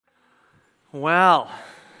Well,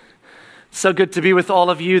 so good to be with all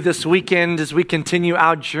of you this weekend as we continue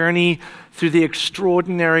our journey through the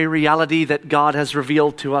extraordinary reality that God has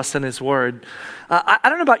revealed to us in His Word. I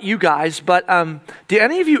don't know about you guys, but do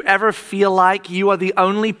any of you ever feel like you are the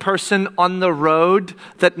only person on the road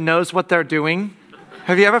that knows what they're doing?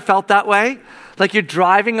 Have you ever felt that way? Like you're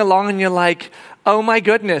driving along and you're like, oh my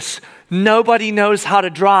goodness, nobody knows how to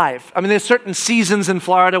drive. I mean, there's certain seasons in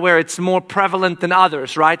Florida where it's more prevalent than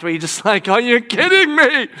others, right? Where you're just like, are you kidding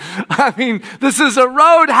me? I mean, this is a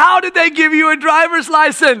road. How did they give you a driver's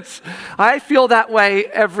license? I feel that way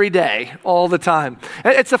every day, all the time.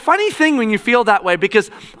 It's a funny thing when you feel that way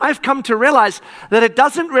because I've come to realize that it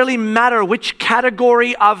doesn't really matter which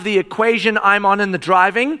category of the equation I'm on in the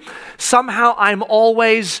driving. Somehow I'm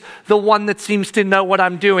always the one that seems to know what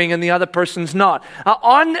I'm doing and the other person's not.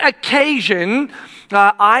 On occasion,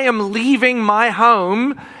 I am leaving my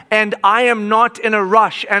home and I am not in a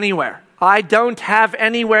rush anywhere. I don't have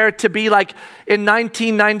anywhere to be. Like in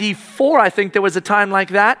 1994, I think there was a time like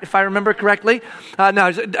that, if I remember correctly. No,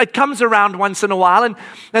 it comes around once in a while.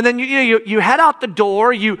 And then you head out the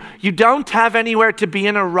door. You don't have anywhere to be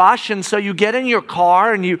in a rush. And so you get in your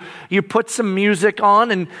car and you put some music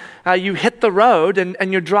on and you hit the road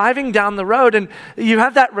and you're driving down the road and you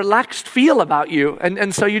have that relaxed feel about you.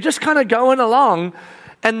 And so you're just kind of going along.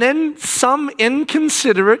 And then some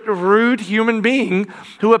inconsiderate, rude human being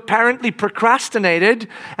who apparently procrastinated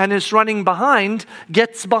and is running behind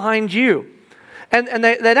gets behind you. And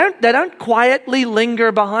they don't quietly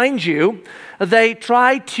linger behind you. They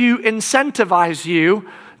try to incentivize you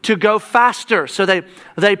to go faster. So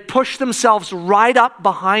they push themselves right up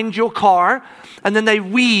behind your car and then they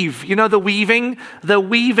weave, the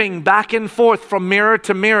weaving back and forth from mirror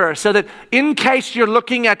to mirror so that in case you're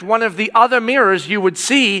looking at one of the other mirrors, you would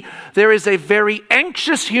see there is a very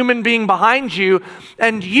anxious human being behind you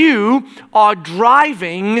and you are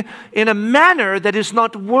driving in a manner that is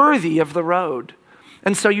not worthy of the road.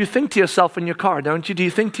 And so you think to yourself in your car, don't you? Do you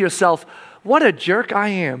think to yourself, what a jerk I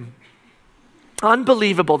am?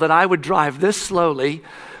 Unbelievable that I would drive this slowly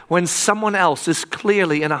when someone else is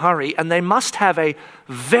clearly in a hurry, and they must have a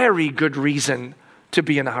very good reason to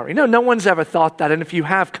be in a hurry. No one's ever thought that, and if you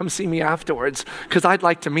have, come see me afterwards, because I'd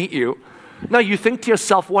like to meet you. No, you think to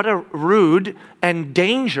yourself, what a rude and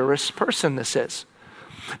dangerous person this is.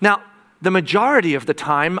 Now, the majority of the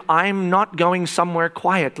time, I'm not going somewhere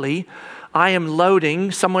quietly. I am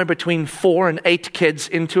loading somewhere between 4 and 8 kids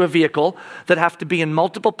into a vehicle that have to be in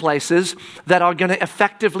multiple places that are going to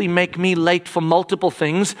effectively make me late for multiple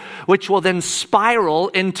things, which will then spiral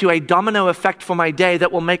into a domino effect for my day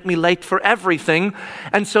that will make me late for everything.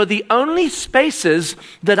 And so the only spaces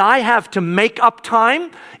that I have to make up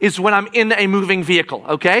time is when I'm in a moving vehicle,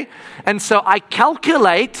 okay? And so I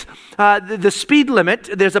calculate the speed limit.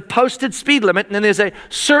 There's a posted speed limit, and then there's a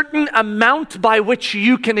certain amount by which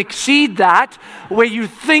you can exceed that, where you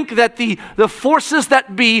think that the forces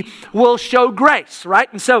that be will show grace,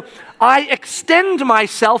 right? And so I extend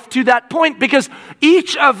myself to that point because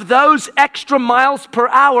each of those extra miles per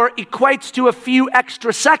hour equates to a few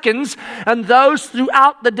extra seconds, and those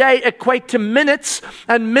throughout the day equate to minutes,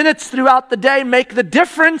 and minutes throughout the day make the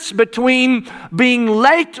difference between being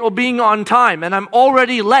late or being on time, and I'm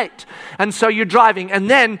already late. And so you're driving, and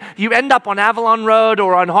then you end up on Avalon Road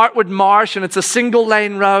or on Hartwood Marsh, and it's a single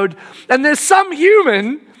lane road, and there's some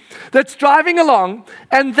human that's driving along,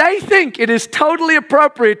 and they think it is totally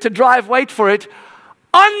appropriate to drive, wait for it,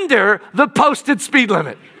 under the posted speed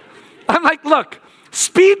limit. I'm like, look,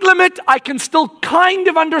 speed limit, I can still kind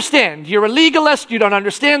of understand. You're a legalist, you don't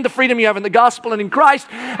understand the freedom you have in the gospel and in Christ,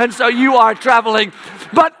 and so you are traveling.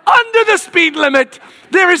 But under the speed limit,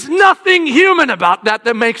 there is nothing human about that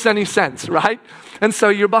makes any sense, right? And so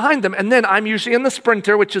you're behind them. And then I'm usually in the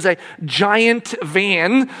Sprinter, which is a giant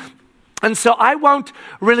van. And so I won't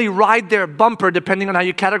really ride their bumper, depending on how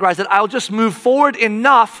you categorize it. I'll just move forward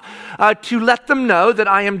enough to let them know that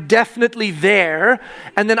I am definitely there.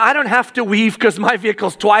 And then I don't have to weave because my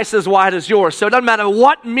vehicle's twice as wide as yours. So it doesn't matter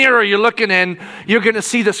what mirror you're looking in, you're going to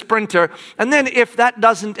see the Sprinter. And then if that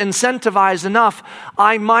doesn't incentivize enough,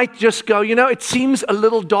 I might just go, it seems a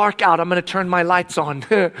little dark out. I'm going to turn my lights on.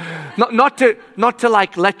 not to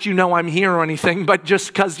like let you know I'm here or anything, but just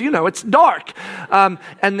because, it's dark. And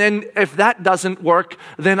then if that doesn't work,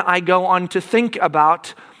 then I go on to think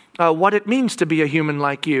about what it means to be a human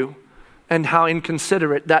like you and how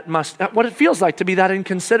inconsiderate what it feels like to be that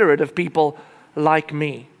inconsiderate of people like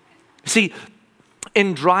me. See,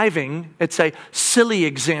 in driving, it's a silly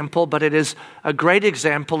example, but it is a great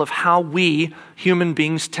example of how we human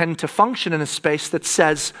beings tend to function in a space that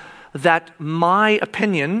says that my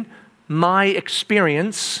opinion, my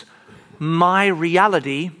experience, my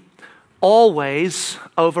reality always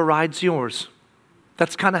overrides yours.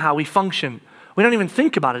 That's kind of how we function. We don't even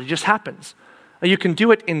think about it. It just happens. You can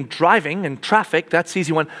do it in driving and traffic. That's the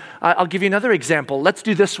easy one. I'll give you another example. Let's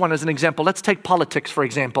do this one as an example. Let's take politics, for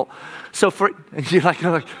example. So you're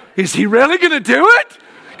like, is he really going to do it?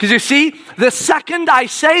 Because you see, the second I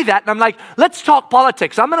say that, and I'm like, let's talk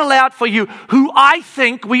politics. I'm going to lay out for you who I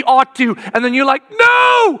think we ought to. And then you're like,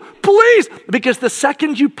 no, please. Because the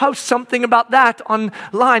second you post something about that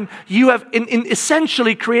online, you have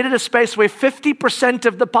essentially created a space where 50%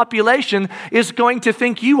 of the population is going to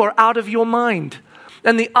think you are out of your mind.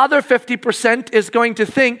 And the other 50% is going to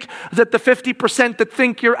think that the 50% that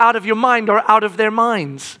think you're out of your mind are out of their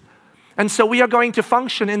minds. And so we are going to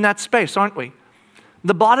function in that space, aren't we?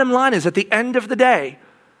 The bottom line is, at the end of the day,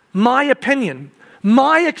 my opinion,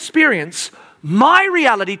 my experience, my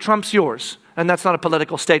reality trumps yours. And that's not a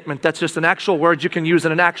political statement. That's just an actual word you can use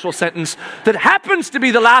in an actual sentence that happens to be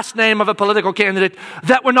the last name of a political candidate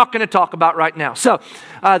that we're not going to talk about right now. So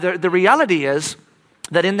the reality is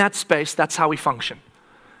that in that space, that's how we function.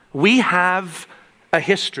 We have a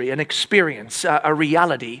history, an experience, a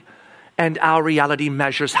reality, and our reality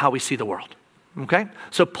measures how we see the world. Okay?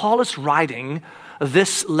 So Paul is writing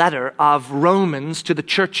this letter of Romans to the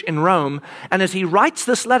church in Rome. And as he writes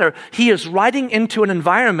this letter, he is writing into an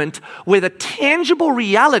environment where the tangible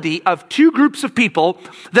reality of two groups of people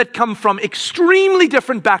that come from extremely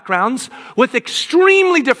different backgrounds with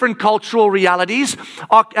extremely different cultural realities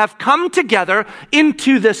have come together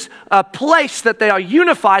into this place that they are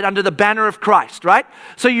unified under the banner of Christ, right?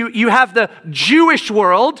 So you have the Jewish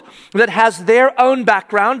world that has their own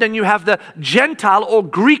background, and you have the Gentile or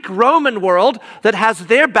Greek-Roman world that has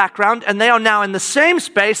their background, and they are now in the same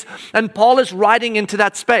space, and Paul is writing into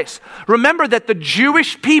that space. Remember that the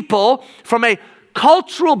Jewish people, from a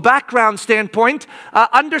cultural background standpoint,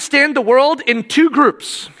 understand the world in two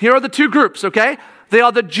groups. Here are the two groups, okay? They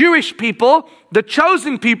are the Jewish people, the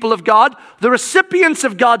chosen people of God, the recipients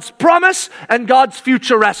of God's promise and God's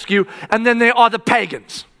future rescue, and then they are the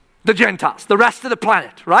pagans, the Gentiles, the rest of the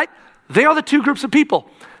planet, right? They are the two groups of people,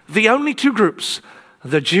 the only two groups,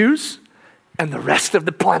 the Jews and the rest of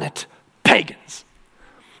the planet, pagans.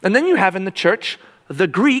 And then you have in the church the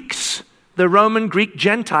Greeks, the Roman Greek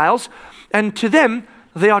Gentiles, and to them,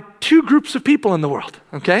 they are two groups of people in the world,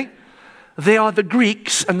 okay? They are the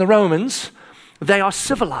Greeks and the Romans. They are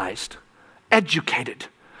civilized, educated.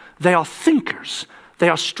 They are thinkers. They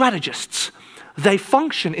are strategists. They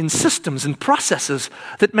function in systems and processes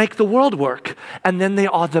that make the world work. And then they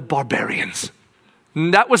are the barbarians.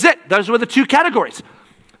 And that was it. Those were the two categories.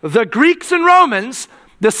 The Greeks and Romans,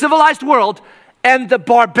 the civilized world, and the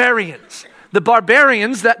barbarians. The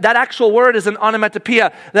barbarians, that actual word is an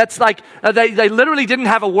onomatopoeia. That's like, they literally didn't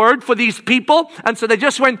have a word for these people, and so they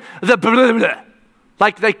just went, the blah, blah.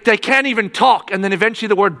 Like they can't even talk, and then eventually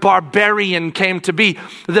the word barbarian came to be,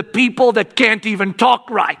 the people that can't even talk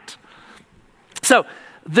right. So,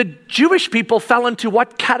 the Jewish people fell into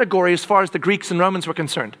what category as far as the Greeks and Romans were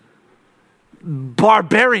concerned?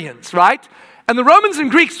 Barbarians, right? And the Romans and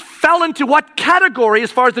Greeks fell into what category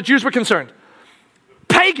as far as the Jews were concerned?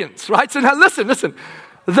 Pagans, right? So now listen.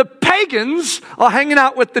 The pagans are hanging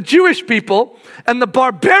out with the Jewish people, and the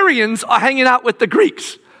barbarians are hanging out with the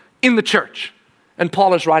Greeks in the church. And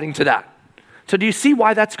Paul is writing to that. So do you see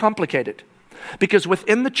why that's complicated? Because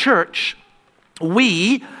within the church,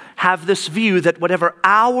 we have this view that whatever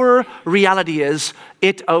our reality is,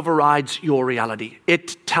 it overrides your reality.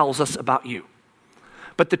 It tells us about you.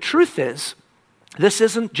 But the truth is, this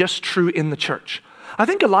isn't just true in the church. I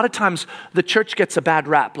think a lot of times the church gets a bad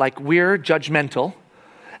rap, like we're judgmental,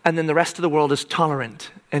 and then the rest of the world is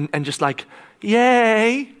tolerant and just like,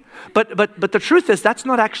 yay. But the truth is, that's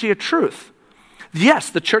not actually a truth. Yes,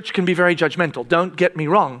 the church can be very judgmental, don't get me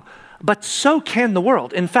wrong, but so can the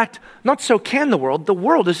world. In fact, not so can the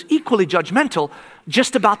world is equally judgmental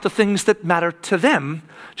just about the things that matter to them,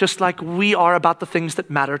 just like we are about the things that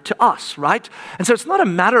matter to us, right? And so it's not a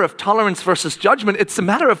matter of tolerance versus judgment, it's a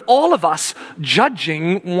matter of all of us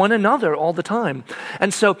judging one another all the time.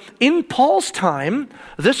 And so in Paul's time,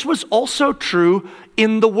 this was also true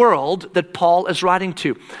in the world that Paul is writing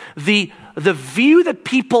to. The view that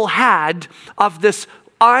people had of this,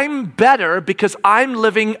 I'm better because I'm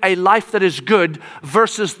living a life that is good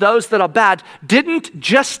versus those that are bad, didn't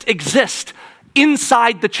just exist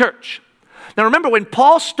inside the church. Now remember, when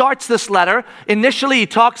Paul starts this letter, initially he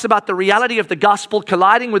talks about the reality of the gospel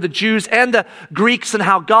colliding with the Jews and the Greeks and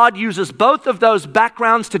how God uses both of those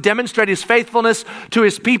backgrounds to demonstrate his faithfulness to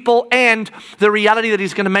his people and the reality that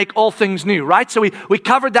he's going to make all things new, right? So we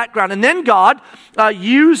covered that ground. And then God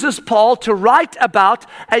uses Paul to write about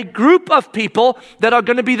a group of people that are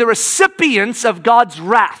going to be the recipients of God's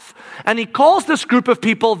wrath. And he calls this group of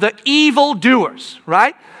people the evildoers,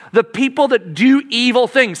 right? The people that do evil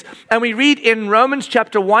things. And we read in Romans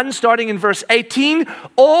chapter 1, starting in verse 18,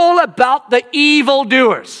 all about the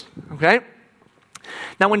evildoers, okay?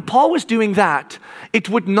 Now, when Paul was doing that, it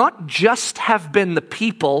would not just have been the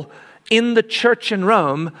people in the church in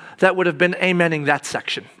Rome that would have been amening that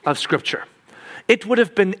section of Scripture. It would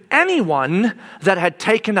have been anyone that had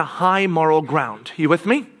taken a high moral ground. You with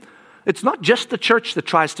me? It's not just the church that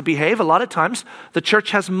tries to behave. A lot of times, the church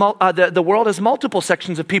has the world has multiple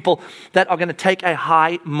sections of people that are going to take a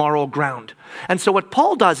high moral ground. And so what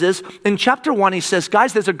Paul does is, in chapter 1, he says,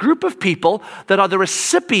 guys, there's a group of people that are the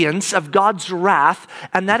recipients of God's wrath,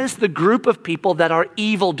 and that is the group of people that are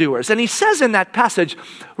evildoers. And he says in that passage,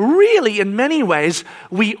 really, in many ways,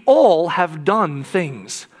 we all have done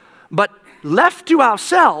things. But left to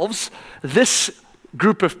ourselves, this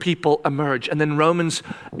group of people emerge. And then Romans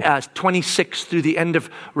 26 through the end of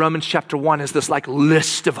Romans chapter 1 is this like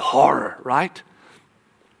list of horror, right?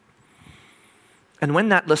 And when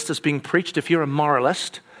that list is being preached, if you're a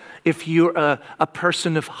moralist, if you're a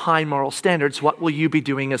person of high moral standards, what will you be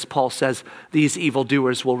doing? As Paul says, these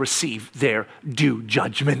evildoers will receive their due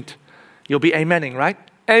judgment. You'll be amening, right?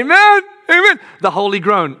 Amen, amen. The holy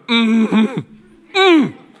groan.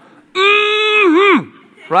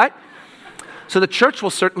 Right? So the church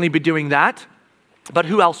will certainly be doing that, but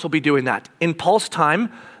who else will be doing that? In Paul's time,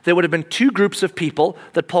 there would have been two groups of people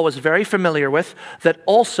that Paul was very familiar with that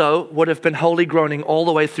also would have been holy groaning all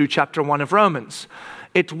the way through chapter 1 of Romans.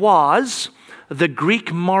 It was the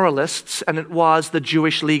Greek moralists and it was the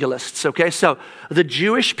Jewish legalists, okay? So the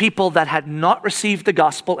Jewish people that had not received the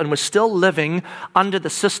gospel and were still living under the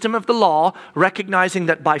system of the law, recognizing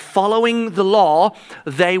that by following the law,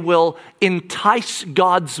 they will entice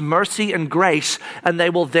God's mercy and grace, and they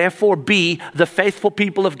will therefore be the faithful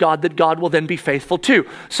people of God that God will then be faithful to.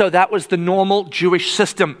 So that was the normal Jewish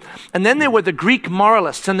system. And then there were the Greek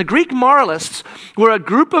moralists, and the Greek moralists were a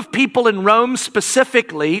group of people in Rome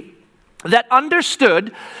specifically that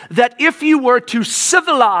understood that if you were to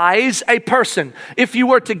civilize a person, if you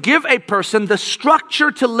were to give a person the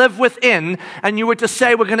structure to live within, and you were to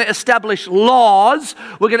say, we're going to establish laws,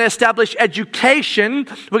 we're going to establish education,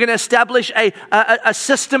 we're going to establish a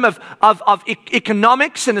system of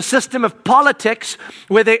economics and a system of politics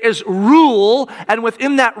where there is rule, and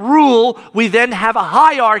within that rule, we then have a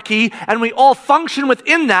hierarchy, and we all function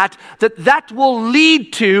within that will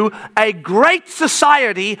lead to a great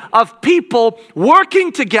society of people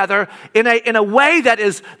working together in a way that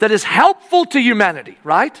is helpful to humanity,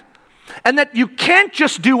 right? And that you can't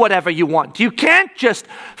just do whatever you want. You can't just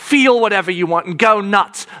feel whatever you want and go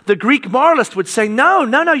nuts. The Greek moralist would say, no,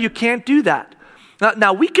 you can't do that.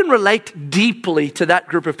 Now we can relate deeply to that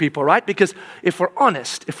group of people, right? Because if we're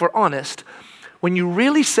honest, when you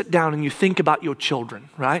really sit down and you think about your children,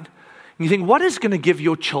 right? And you think, what is going to give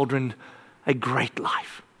your children a great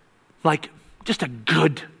life? Like just a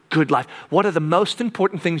good life. What are the most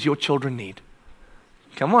important things your children need?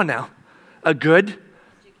 Come on now. A good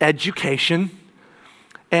education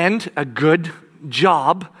and a good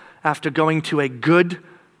job after going to a good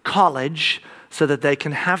college so that they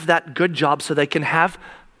can have that good job, so they can have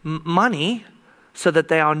money, so that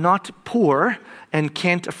they are not poor and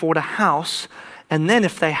can't afford a house. And then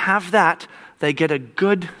if they have that, they get a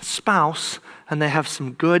good spouse and they have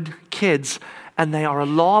some good kids and they are a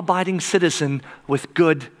law-abiding citizen with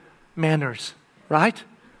good manners, right?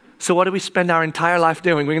 So what do we spend our entire life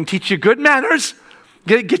doing? We're going to teach you good manners,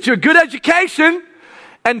 get you a good education,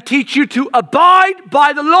 and teach you to abide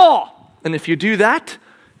by the law. And if you do that,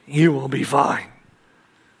 you will be fine.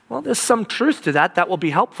 Well, there's some truth to that. That will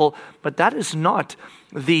be helpful, but that is not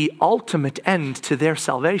the ultimate end to their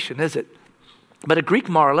salvation, is it? But a Greek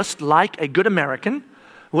moralist, like a good American,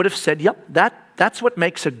 would have said, yep, that's what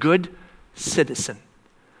makes a good citizen,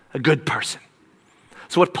 a good person.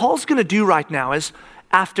 So what Paul's going to do right now is,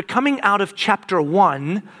 after coming out of chapter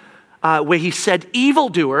 1, where he said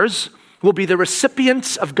evildoers will be the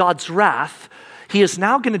recipients of God's wrath, he is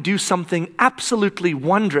now going to do something absolutely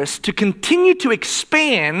wondrous to continue to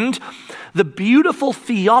expand the beautiful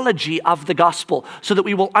theology of the gospel so that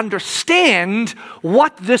we will understand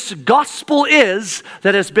what this gospel is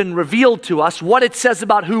that has been revealed to us, what it says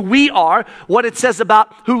about who we are, what it says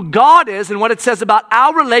about who God is, and what it says about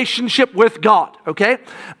our relationship with God, okay?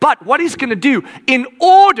 But what he's going to do in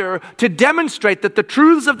order to demonstrate that the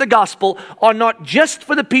truths of the gospel are not just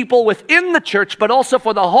for the people within the church, but also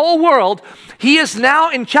for the whole world, he is now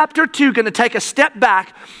in chapter 2 going to take a step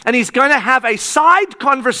back, and he's going to have a side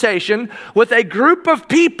conversation with a group of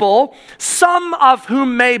people, some of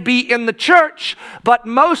whom may be in the church, but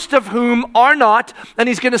most of whom are not. And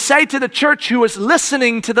he's going to say to the church who is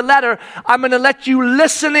listening to the letter, I'm going to let you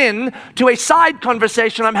listen in to a side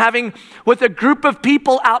conversation I'm having with a group of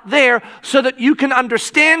people out there so that you can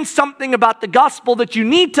understand something about the gospel that you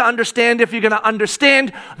need to understand if you're going to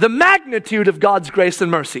understand the magnitude of God's grace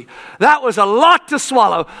and mercy. That was a lot to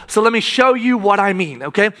swallow, so let me show you what I mean,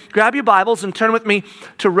 okay? Grab your Bibles and turn with me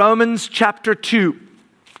to Romans chapter 2.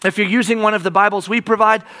 If you're using one of the Bibles we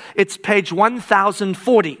provide, it's page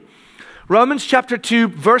 1040. Romans chapter 2,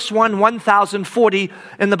 verse 1, 1040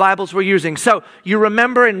 in the Bibles we're using. So you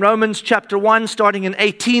remember in Romans chapter 1, starting in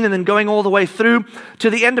 18 and then going all the way through to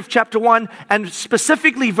the end of chapter 1, and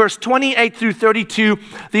specifically verse 28 through 32,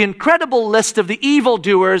 the incredible list of the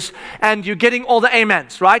evildoers, and you're getting all the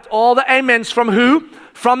amens, right? All the amens from who?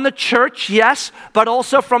 From the church, yes, but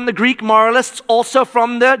also from the Greek moralists, also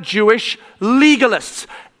from the Jewish legalists.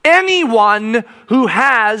 Anyone who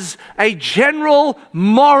has a general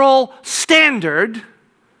moral standard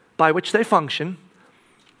by which they function,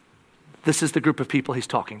 this is the group of people he's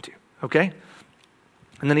talking to, okay?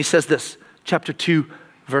 And then he says this, chapter 2,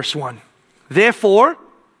 verse 1. Therefore,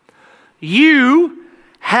 you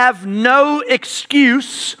have no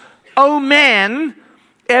excuse, O man,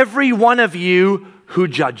 every one of you who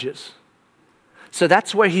judges. So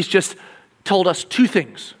that's where he's just told us two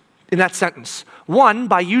things in that sentence. One,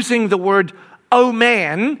 by using the word, "oh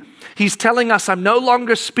man," he's telling us I'm no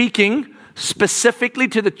longer speaking specifically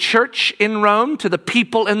to the church in Rome, to the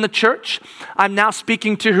people in the church. I'm now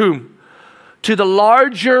speaking to whom? To the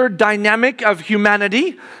larger dynamic of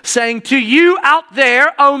humanity, saying to you out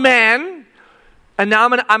there, "oh man." And now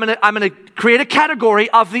I'm going to create a category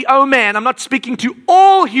of the "oh man." I'm not speaking to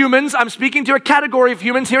all humans. I'm speaking to a category of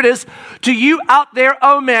humans. Here it is. To you out there,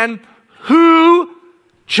 "oh man," who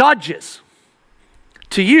judges.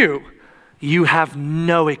 To you, you have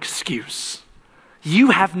no excuse.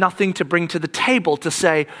 You have nothing to bring to the table to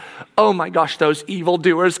say, "oh my gosh, those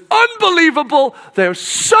evildoers, unbelievable. They're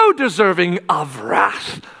so deserving of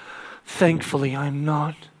wrath. Thankfully, I'm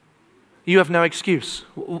not." You have no excuse.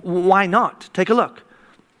 Why not? Take a look.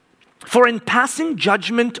 For in passing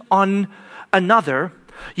judgment on another,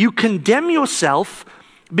 you condemn yourself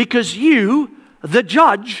because you, the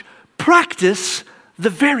judge, practice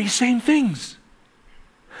the very same things.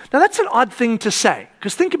 Now that's an odd thing to say,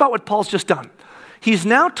 because think about what Paul's just done. He's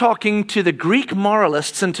now talking to the Greek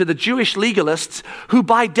moralists and to the Jewish legalists who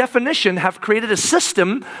by definition have created a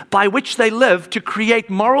system by which they live to create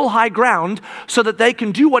moral high ground so that they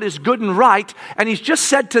can do what is good and right. And he's just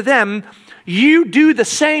said to them, you do the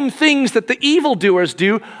same things that the evildoers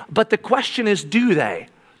do, but the question is, do they?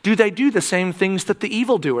 Do they do the same things that the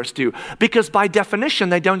evildoers do? Because by definition,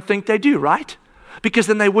 they don't think they do, right? Because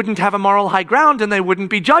then they wouldn't have a moral high ground and they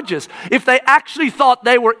wouldn't be judges. If they actually thought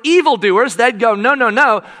they were evildoers, they'd go,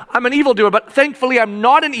 no, I'm an evildoer, but thankfully I'm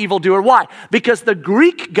not an evildoer. Why? Because the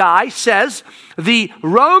Greek guy says the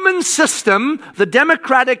Roman system, the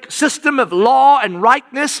democratic system of law and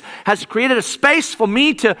rightness has created a space for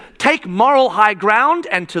me to take moral high ground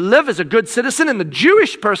and to live as a good citizen. And the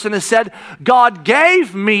Jewish person has said, God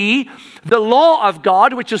gave me the law of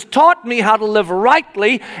God, which has taught me how to live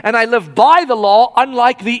rightly, and I live by the law,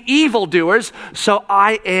 unlike the evildoers, so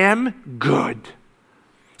I am good.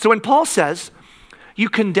 So when Paul says, you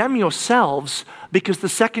condemn yourselves because the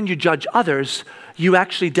second you judge others, you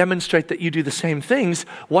actually demonstrate that you do the same things,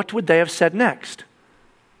 what would they have said next?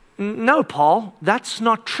 No, Paul, that's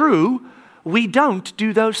not true. We don't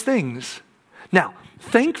do those things. Now,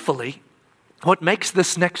 thankfully, what makes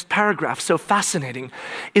this next paragraph so fascinating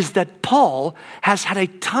is that Paul has had a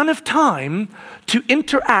ton of time to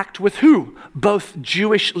interact with who? Both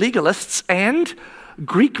Jewish legalists and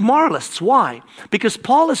Greek moralists. Why? Because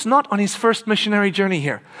Paul is not on his first missionary journey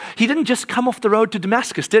here. He didn't just come off the road to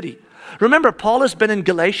Damascus, did he? Remember, Paul has been in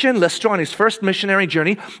Galatia and Lystra on his first missionary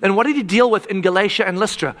journey. And what did he deal with in Galatia and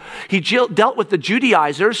Lystra? He dealt with the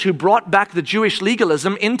Judaizers who brought back the Jewish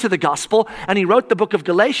legalism into the gospel. And he wrote the book of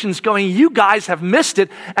Galatians going, you guys have missed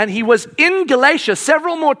it. And he was in Galatia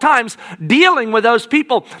several more times dealing with those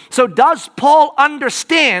people. So does Paul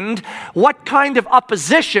understand what kind of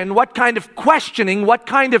opposition, what kind of questioning, what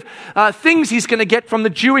kind of things he's going to get from the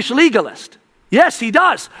Jewish legalist? Yes, he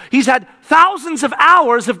does. He's had thousands of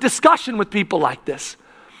hours of discussion with people like this.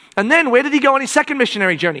 And then where did he go on his second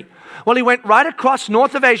missionary journey? Well, he went right across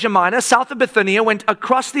north of Asia Minor, south of Bithynia, went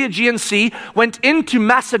across the Aegean Sea, went into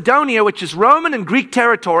Macedonia, which is Roman and Greek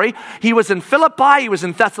territory. He was in Philippi, he was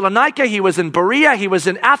in Thessalonica, he was in Berea, he was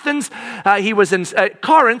in Athens, he was in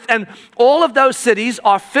Corinth, and all of those cities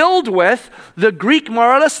are filled with the Greek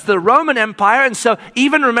moralists, the Roman Empire. And so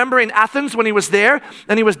even remember in Athens when he was there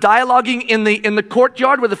and he was dialoguing in the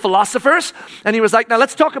courtyard with the philosophers, and he was like, now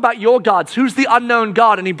let's talk about your gods. Who's the unknown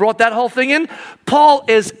God? And he brought that whole thing in. Paul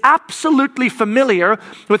is absolutely familiar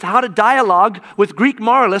with how to dialogue with Greek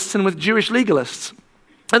moralists and with Jewish legalists.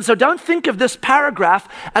 And so don't think of this paragraph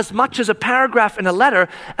as much as a paragraph in a letter,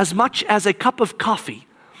 as much as a cup of coffee.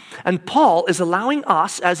 And Paul is allowing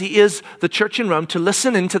us, as he is the church in Rome, to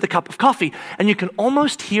listen into the cup of coffee. And you can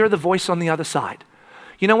almost hear the voice on the other side.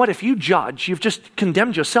 You know what? If you judge, you've just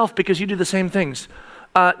condemned yourself because you do the same things.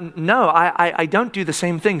 No, I don't do the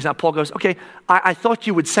same things. Now Paul goes, okay, I thought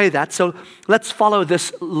you would say that, so let's follow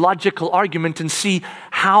this logical argument and see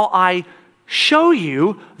how I show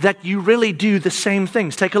you that you really do the same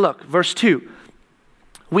things. Take a look, verse 2.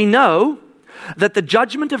 We know that the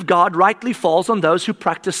judgment of God rightly falls on those who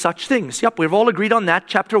practice such things. Yep, we've all agreed on that,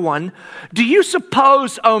 chapter 1. Do you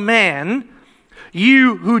suppose, O man,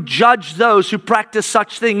 you who judge those who practice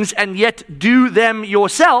such things and yet do them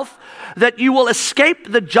yourself, that you will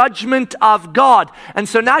escape the judgment of God? And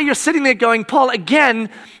so now you're sitting there going, Paul, again,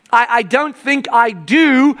 I don't think I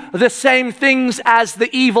do the same things as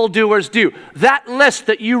the evildoers do. That list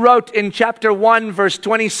that you wrote in chapter 1, verse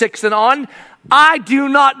 26 and on, I do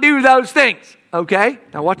not do those things. Okay?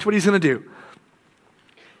 Now watch what he's going to do.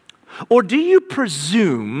 Or do you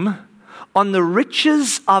presume on the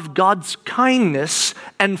riches of God's kindness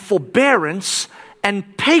and forbearance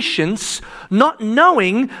and patience, not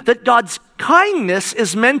knowing that God's kindness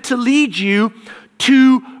is meant to lead you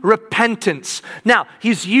to repentance? Now,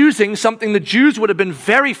 he's using something the Jews would have been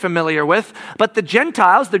very familiar with, but the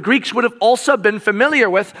Gentiles, the Greeks, would have also been familiar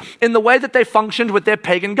with in the way that they functioned with their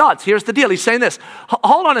pagan gods. Here's the deal. He's saying this.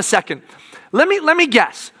 Hold on a second. Let me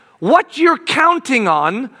guess. What you're counting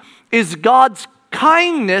on is God's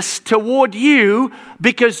kindness toward you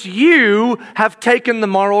because you have taken the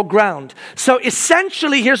moral ground. So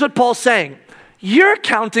essentially, here's what Paul's saying. You're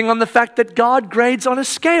counting on the fact that God grades on a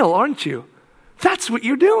scale, aren't you? That's what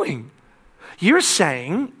you're doing. You're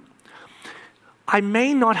saying, I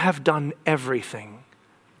may not have done everything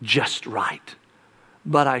just right,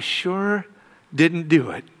 but I sure didn't do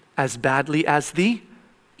it as badly as the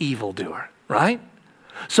evildoer, right?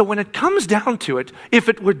 So when it comes down to it, if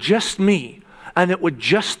it were just me, and it were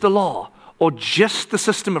just the law or just the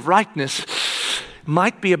system of rightness,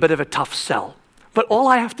 might be a bit of a tough sell. But all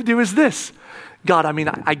I have to do is this. God, I mean,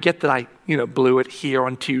 I get that I blew it here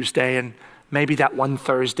on Tuesday and maybe that one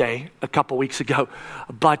Thursday a couple weeks ago.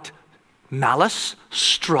 But malice,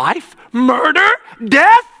 strife, murder,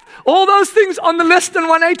 death, all those things on the list in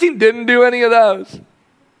 118, didn't do any of those.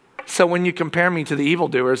 So when you compare me to the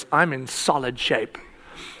evildoers, I'm in solid shape.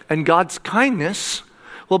 And God's kindness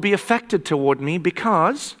will be affected toward me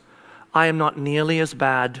because I am not nearly as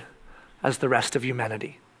bad as the rest of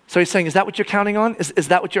humanity. So he's saying, is that what you're counting on? Is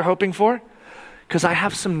that what you're hoping for? Because I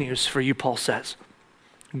have some news for you, Paul says.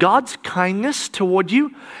 God's kindness toward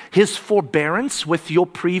you, his forbearance with your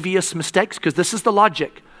previous mistakes, because this is the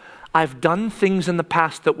logic. I've done things in the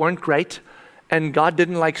past that weren't great, and God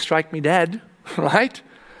didn't strike me dead, right?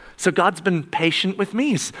 So God's been patient with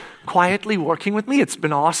me. He's quietly working with me. It's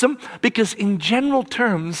been awesome because in general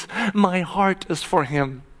terms, my heart is for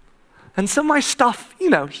him. And so my stuff,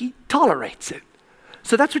 he tolerates it.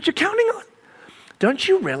 So that's what you're counting on. Don't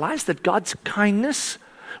you realize that God's kindness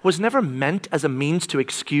was never meant as a means to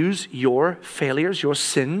excuse your failures, your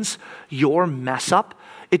sins, your mess up?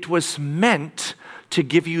 It was meant to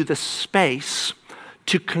give you the space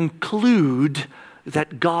to conclude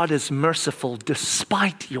that God is merciful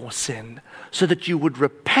despite your sin, so that you would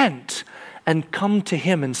repent and come to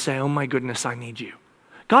him and say, oh my goodness, I need you.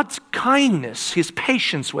 God's kindness, his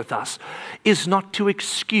patience with us, is not to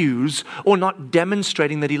excuse or not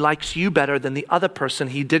demonstrating that he likes you better than the other person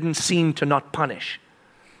he didn't seem to not punish.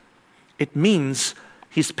 It means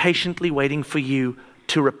he's patiently waiting for you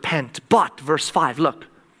to repent. But, verse 5, look,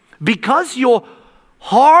 because your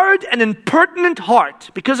hard and impertinent heart,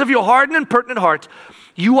 because of your hard and impertinent heart,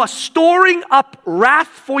 you are storing up wrath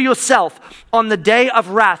for yourself on the day of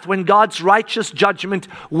wrath when God's righteous judgment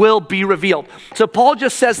will be revealed. So Paul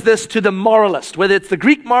just says this to the moralist, whether it's the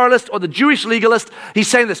Greek moralist or the Jewish legalist. He's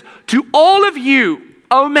saying this, to all of you,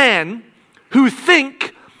 O man, who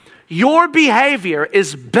think your behavior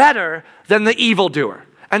is better than the evildoer.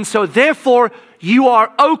 And so therefore, you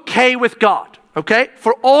are okay with God. Okay?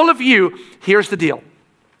 For all of you, here's the deal.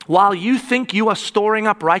 While you think you are storing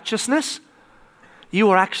up righteousness, you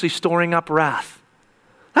are actually storing up wrath.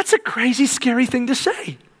 That's a crazy, scary thing to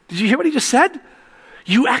say. Did you hear what he just said?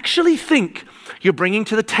 You actually think you're bringing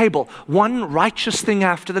to the table one righteous thing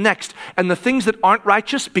after the next. And the things that aren't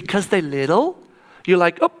righteous, because they're little, you're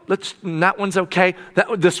like, oh, that one's okay.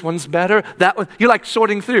 This one's better. That one. You're like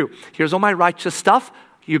sorting through. Here's all my righteous stuff.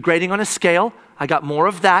 You're grading on a scale. I got more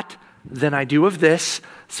of that than I do of this,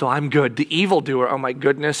 so I'm good. The evildoer, oh my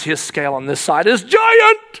goodness, his scale on this side is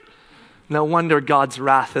giant. No wonder God's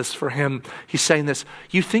wrath is for him. He's saying this,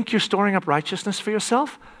 you think you're storing up righteousness for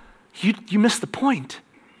yourself? You miss the point.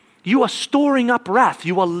 You are storing up wrath.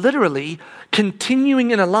 You are literally continuing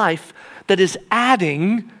in a life that is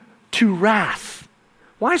adding to wrath.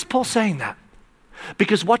 Why is Paul saying that?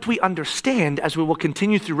 Because what we understand as we will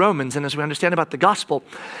continue through Romans and as we understand about the gospel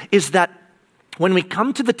is that when we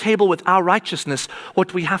come to the table with our righteousness,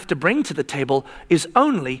 what we have to bring to the table is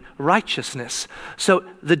only righteousness. So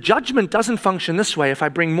the judgment doesn't function this way. If I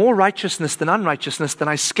bring more righteousness than unrighteousness, then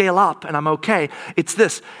I scale up and I'm okay. It's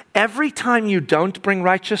this. Every time you don't bring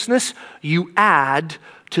righteousness, you add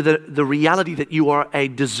to the reality that you are a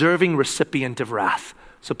deserving recipient of wrath.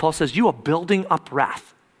 So Paul says, you are building up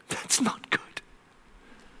wrath. That's not good.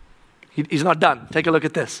 He's not done. Take a look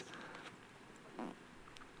at this.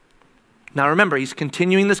 Now remember, he's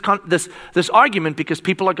continuing this argument because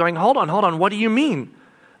people are going, hold on, what do you mean?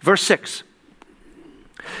 Verse 6.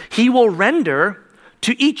 He will render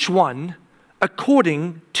to each one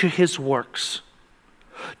according to his works.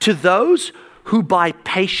 To those who by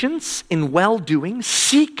patience in well-doing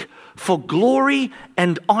seek for glory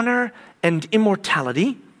and honor and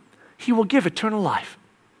immortality, he will give eternal life.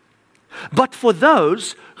 But for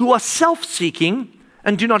those who are self-seeking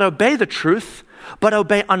and do not obey the truth, but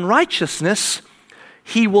obey unrighteousness,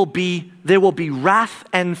 there will be wrath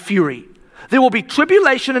and fury. There will be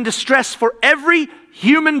tribulation and distress for every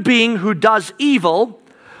human being who does evil,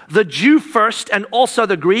 the Jew first and also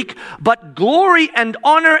the Greek, but glory and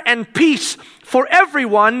honor and peace for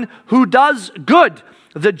everyone who does good,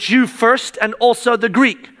 the Jew first and also the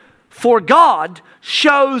Greek. For God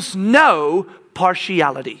shows no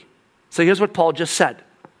partiality. So here's what Paul just said.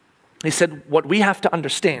 He said, what we have to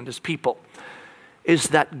understand as people is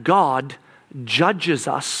that God judges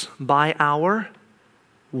us by our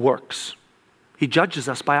works. He judges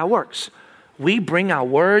us by our works. We bring our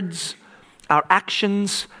words, our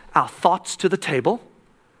actions, our thoughts to the table,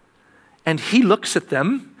 and he looks at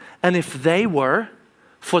them, and if they were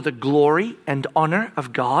for the glory and honor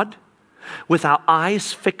of God, with our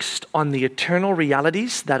eyes fixed on the eternal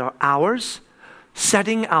realities that are ours,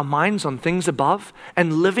 setting our minds on things above,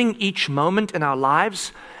 and living each moment in our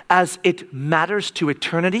lives as it matters to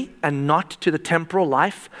eternity and not to the temporal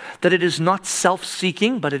life, that it is not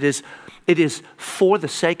self-seeking, but it is for the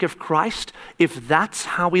sake of Christ. If that's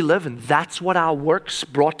how we live and that's what our works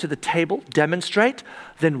brought to the table demonstrate,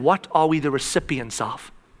 then what are we the recipients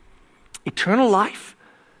of? Eternal life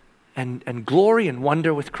and glory and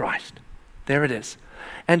wonder with Christ. There it is.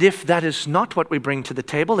 And if that is not what we bring to the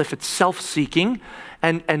table, if it's self-seeking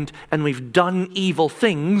and we've done evil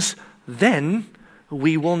things, then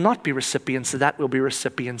we will not be recipients of that. We'll be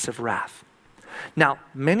recipients of wrath. Now,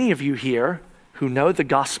 many of you here who know the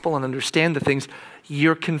gospel and understand the things,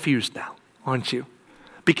 you're confused now, aren't you?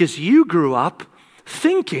 Because you grew up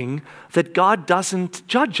thinking that God doesn't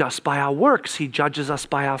judge us by our works. He judges us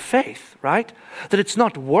by our faith, right? That it's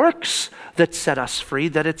not works that set us free,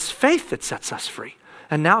 that it's faith that sets us free.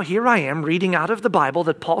 And now here I am reading out of the Bible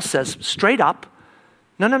that Paul says straight up,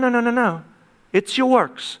 no. It's your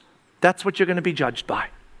works. That's what you're going to be judged by.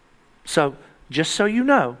 So just so you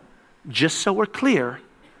know, just so we're clear,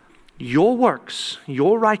 your works,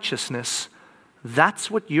 your righteousness, that's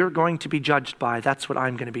what you're going to be judged by. That's what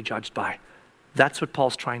I'm going to be judged by. That's what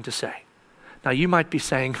Paul's trying to say. Now you might be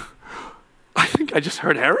saying, I think I just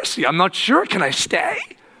heard heresy. I'm not sure. Can I stay?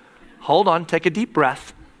 Hold on, take a deep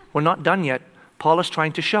breath. We're not done yet. Paul is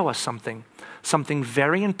trying to show us something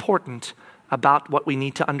very important about what we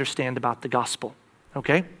need to understand about the gospel.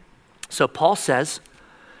 Okay? So Paul says,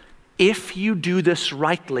 if you do this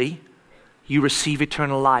rightly, you receive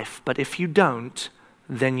eternal life. But if you don't,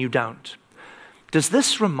 then you don't. Does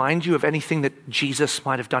this remind you of anything that Jesus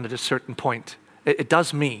might have done at a certain point? It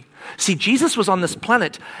does me. See, Jesus was on this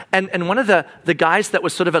planet, and one of the guys that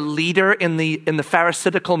was sort of a leader in the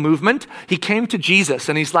Pharisaical movement, he came to Jesus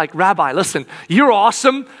and he's like, Rabbi, listen, you're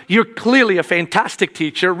awesome. You're clearly a fantastic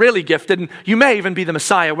teacher, really gifted, and you may even be the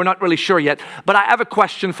Messiah. We're not really sure yet, but I have a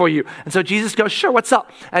question for you. And so Jesus goes, sure, what's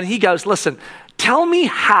up? And he goes, listen, tell me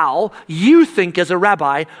how you think as a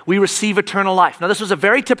rabbi we receive eternal life. Now, this was a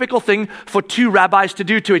very typical thing for two rabbis to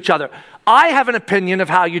do to each other. I have an opinion of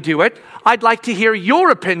how you do it. I'd like to hear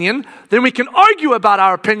your opinion. Then we can argue about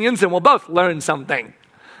our opinions and we'll both learn something.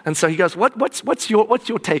 And so he goes, what's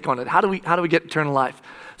your take on it? How do we get eternal life?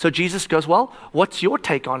 So Jesus goes, well, what's your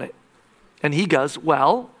take on it? And he goes,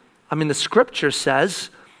 well, the scripture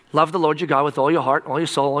says, love the Lord your God with all your heart, all your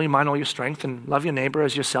soul, all your mind, all your strength, and love your neighbor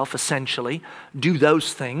as yourself, essentially. Do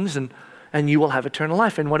those things and you will have eternal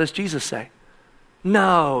life. And what does Jesus say?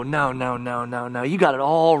 No. You got it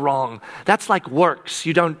all wrong. That's like works.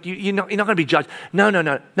 You're not going to be judged.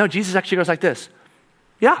 No, Jesus actually goes like this.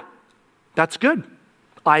 Yeah, that's good.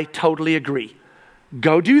 I totally agree.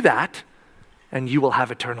 Go do that and you will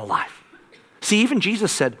have eternal life. See, even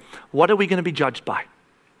Jesus said, what are we going to be judged by?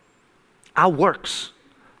 Our works.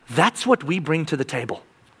 That's what we bring to the table.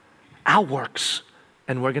 Our works.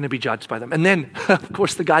 And we're going to be judged by them. And then, of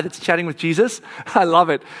course, the guy that's chatting with Jesus, I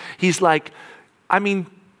love it. He's like,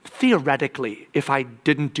 theoretically, if I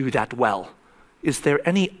didn't do that well, is there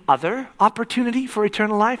any other opportunity for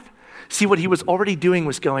eternal life? See, what he was already doing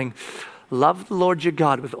was going, love the Lord your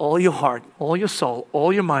God with all your heart, all your soul,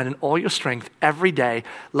 all your mind, and all your strength every day.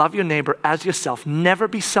 Love your neighbor as yourself. Never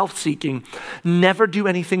be self-seeking. Never do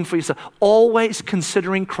anything for yourself. Always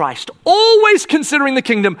considering Christ. Always considering the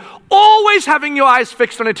kingdom. Always having your eyes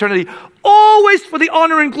fixed on eternity. Always for the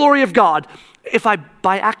honor and glory of God. If I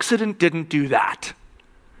by accident didn't do that,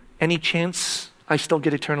 any chance I still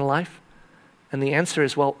get eternal life? And the answer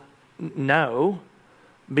is, well, no,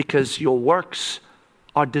 because your works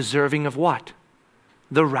are deserving of what?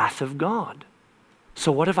 The wrath of God.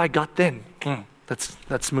 So what have I got then?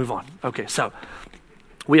 Let's move on. Okay, so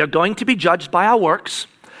we are going to be judged by our works,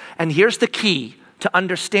 and here's the key to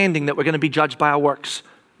understanding that we're going to be judged by our works.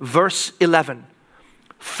 Verse 11,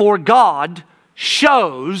 for God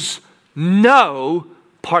shows no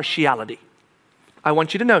partiality. I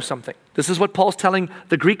want you to know something. This is what Paul's telling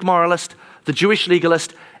the Greek moralist, the Jewish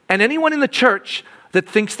legalist, and anyone in the church that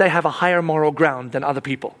thinks they have a higher moral ground than other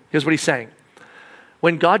people. Here's what he's saying.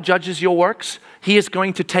 When God judges your works, he is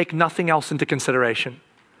going to take nothing else into consideration.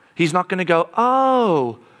 He's not going to go,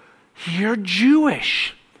 oh, you're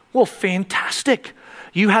Jewish. Well, fantastic.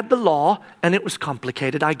 You had the law and it was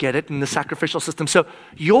complicated. I get it, in the sacrificial system. So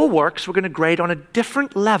your works we're going to grade on a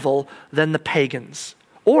different level than the pagans.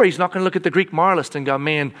 Or he's not going to look at the Greek moralist and go,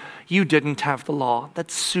 man, you didn't have the law.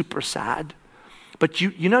 That's super sad. But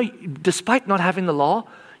you know, despite not having the law,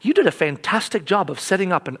 you did a fantastic job of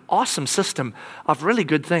setting up an awesome system of really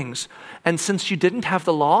good things. And since you didn't have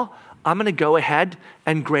the law, I'm going to go ahead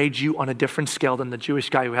and grade you on a different scale than the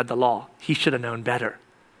Jewish guy who had the law. He should have known better.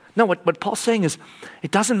 No, what Paul's saying is,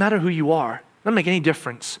 it doesn't matter who you are. It doesn't make any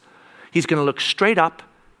difference. He's going to look straight up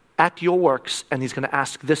at your works and he's going to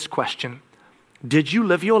ask this question. Did you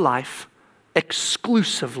live your life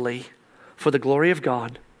exclusively for the glory of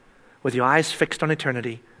God, with your eyes fixed on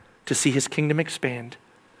eternity, to see his kingdom expand,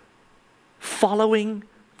 following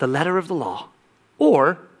the letter of the law?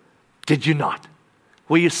 Or did you not?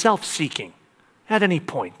 Were you self-seeking at any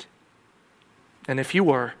point? And if you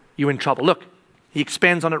were, you're in trouble. Look, he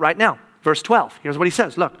expands on it right now. Verse 12, here's what he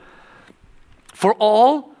says. Look, for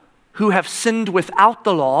all who have sinned without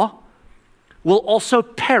the law will also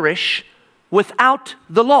perish without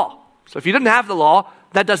the law. So if you didn't have the law,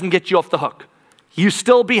 that doesn't get you off the hook. You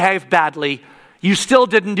still behaved badly. You still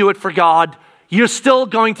didn't do it for God. You're still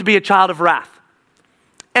going to be a child of wrath.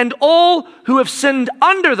 And all who have sinned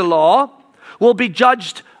under the law will be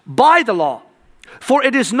judged by the law. For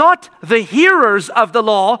it is not the hearers of the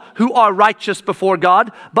law who are righteous before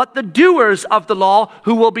God, but the doers of the law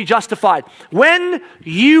who will be justified. When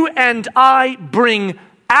you and I bring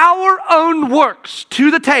our own works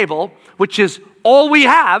to the table, which is all we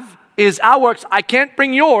have is our works. I can't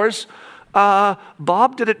bring yours.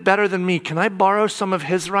 Bob did it better than me. Can I borrow some of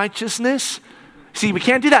his righteousness? See, we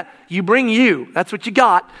can't do that. You bring you. That's what you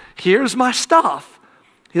got. Here's my stuff.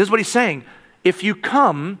 Here's what he's saying. If you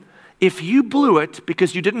blew it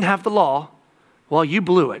because you didn't have the law, well, you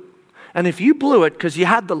blew it. And if you blew it because you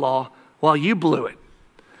had the law, well, you blew it.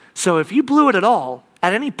 So if you blew it at all,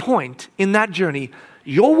 at any point in that journey,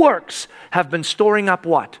 your works have been storing up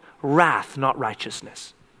what? wrath, not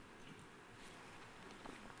righteousness.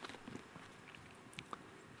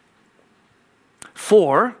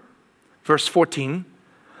 For, verse 14,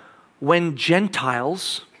 when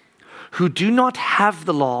Gentiles who do not have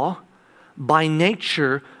the law by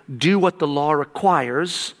nature do what the law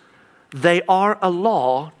requires, they are a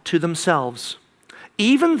law to themselves,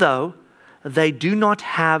 even though they do not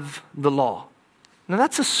have the law. Now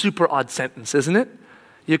that's a super odd sentence, isn't it?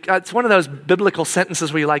 It's one of those biblical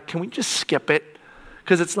sentences where you're like, can we just skip it?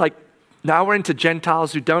 Because it's like, now we're into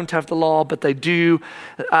Gentiles who don't have the law, but they do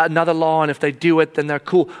another law, and if they do it, then they're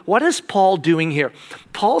cool. What is Paul doing here?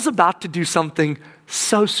 Paul's about to do something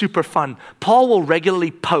so super fun. Paul will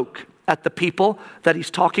regularly poke at the people that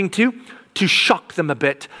he's talking to shock them a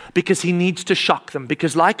bit, because he needs to shock them.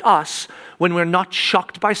 Because like us, when we're not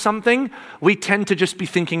shocked by something, we tend to just be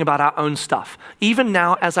thinking about our own stuff. Even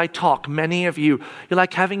now as I talk, many of you, you're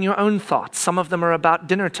like having your own thoughts. Some of them are about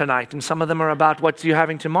dinner tonight, and some of them are about what you're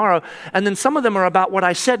having tomorrow, and then some of them are about what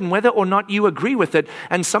I said and whether or not you agree with it,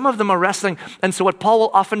 and some of them are wrestling. And so what Paul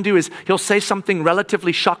will often do is he'll say something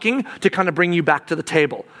relatively shocking to kind of bring you back to the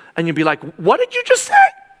table. And you'll be like, what did you just say?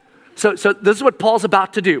 So this is what Paul's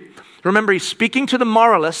about to do. Remember, he's speaking to the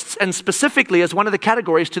moralists, and specifically as one of the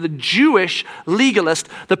categories to the Jewish legalist,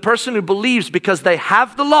 the person who believes because they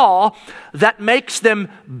have the law that makes them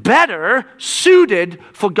better suited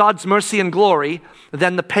for God's mercy and glory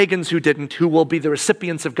than the pagans who didn't, who will be the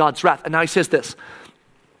recipients of God's wrath. And now he says this,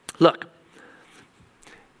 look,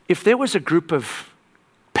 if there was a group of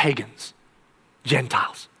pagans,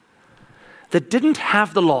 Gentiles, that didn't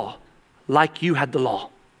have the law like you had the law,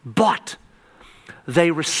 but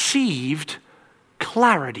they received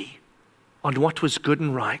clarity on what was good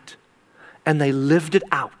and right, and they lived it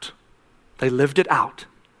out. They lived it out.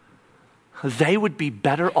 They would be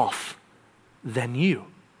better off than you,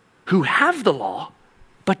 who have the law,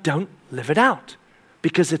 but don't live it out.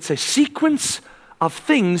 Because it's a sequence of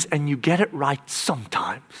things, and you get it right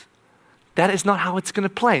sometimes. That is not how it's going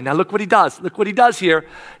to play. Now look what he does. Look what he does here.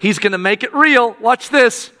 He's going to make it real. Watch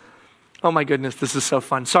this. Oh my goodness, this is so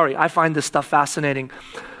fun. Sorry, I find this stuff fascinating.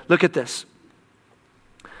 Look at this.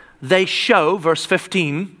 They show, verse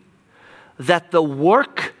 15, that the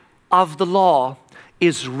work of the law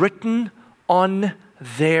is written on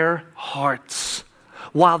their hearts,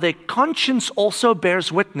 while their conscience also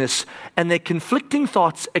bears witness, and their conflicting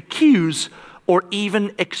thoughts accuse or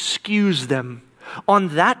even excuse them. On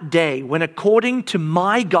that day, when according to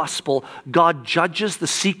my gospel, God judges the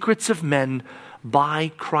secrets of men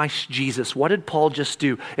by Christ Jesus. What did Paul just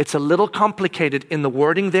do? It's a little complicated in the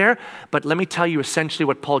wording there, but let me tell you essentially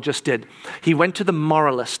what Paul just did. He went to the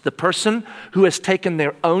moralist, the person who has taken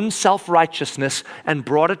their own self-righteousness and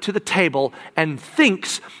brought it to the table and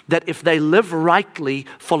thinks that if they live rightly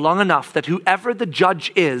for long enough, that whoever the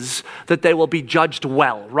judge is, that they will be judged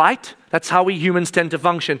well, right? That's how we humans tend to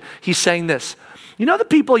function. He's saying this. You know the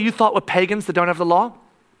people you thought were pagans that don't have the law?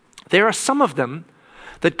 There are some of them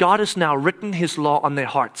that God has now written his law on their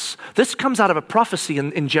hearts. This comes out of a prophecy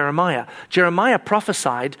in Jeremiah. Jeremiah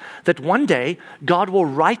prophesied that one day God will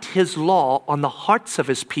write his law on the hearts of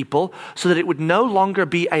his people so that it would no longer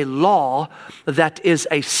be a law that is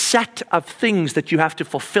a set of things that you have to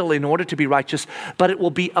fulfill in order to be righteous, but it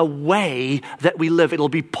will be a way that we live. It'll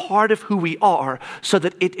be part of who we are so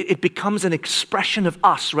that it becomes an expression of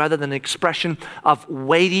us rather than an expression of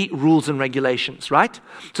weighty rules and regulations, right?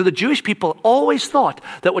 So the Jewish people always thought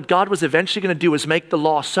that what God was eventually going to do was make the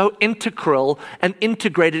law so integral and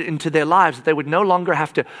integrated into their lives that they would no longer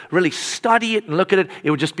have to really study it and look at it.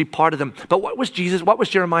 It would just be part of them. But what was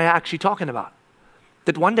Jeremiah actually talking about?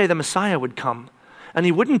 That one day the Messiah would come and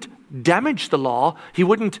he wouldn't damage the law. He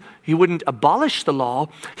wouldn't abolish the law.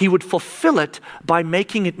 He would fulfill it by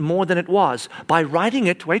making it more than it was, by writing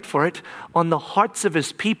it, wait for it, on the hearts of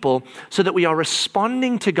his people so that we are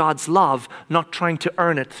responding to God's love, not trying to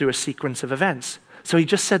earn it through a sequence of events. So he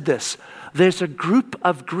just said this, there's a group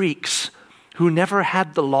of Greeks who never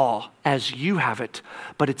had the law as you have it,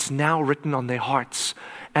 but it's now written on their hearts.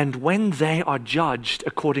 And when they are judged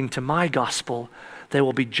according to my gospel, they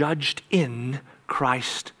will be judged in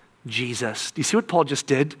Christ Jesus. Do you see what Paul just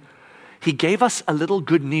did? He gave us a little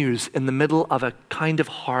good news in the middle of a kind of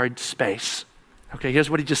hard space. Okay, here's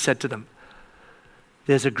what he just said to them.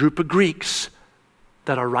 There's a group of Greeks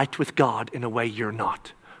that are right with God in a way you're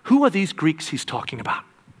not. Who are these Greeks he's talking about?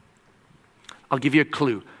 I'll give you a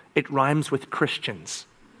clue. It rhymes with Christians.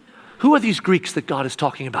 Who are these Greeks that God is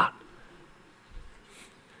talking about?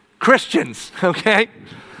 Christians, okay?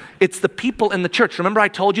 It's the people in the church. Remember I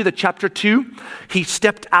told you that chapter 2, he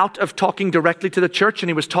stepped out of talking directly to the church and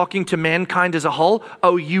he was talking to mankind as a whole.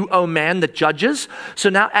 Oh, you, oh man, that judges.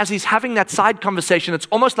 So now as he's having that side conversation, it's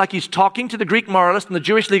almost like he's talking to the Greek moralist and the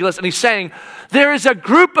Jewish legalist, and he's saying, there is a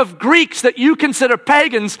group of Greeks that you consider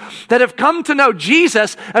pagans that have come to know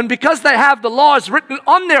Jesus, and because they have the laws written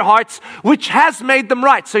on their hearts, which has made them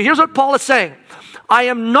right. So here's what Paul is saying. I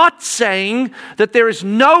am not saying that there is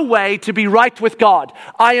no way to be right with God.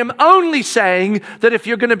 I am only saying that if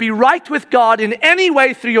you're going to be right with God in any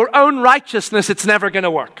way through your own righteousness, it's never going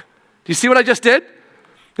to work. Do you see what I just did?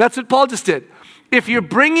 That's what Paul just did. If you're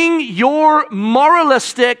bringing your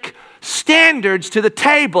moralistic standards to the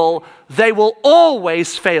table, they will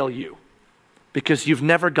always fail you because you've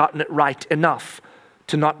never gotten it right enough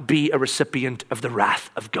to not be a recipient of the wrath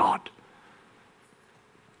of God.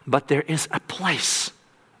 But there is a place,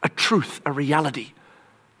 a truth, a reality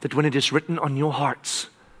that when it is written on your hearts,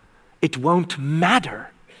 it won't matter.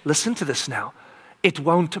 Listen to this now. It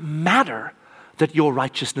won't matter that your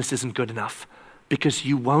righteousness isn't good enough because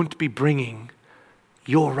you won't be bringing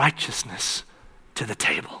your righteousness to the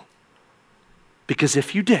table. Because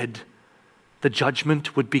if you did, the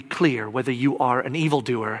judgment would be clear whether you are an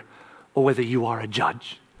evildoer or whether you are a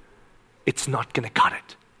judge. It's not going to cut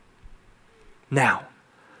it. Now,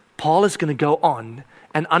 Paul is going to go on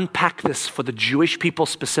and unpack this for the Jewish people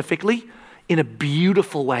specifically in a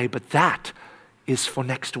beautiful way, but that is for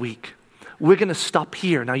next week. We're going to stop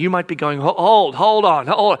here. Now you might be going, hold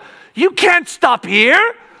on. You can't stop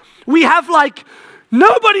here. We have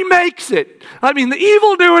nobody makes it. I mean, the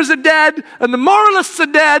evildoers are dead, and the moralists are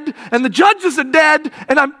dead, and the judges are dead,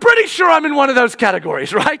 and I'm pretty sure I'm in one of those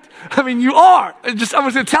categories, right? I mean, you are. I was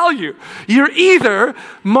going to tell you. You're either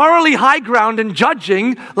morally high ground and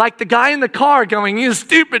judging, like the guy in the car going, you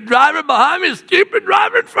stupid driver behind me, stupid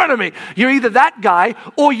driver in front of me. You're either that guy,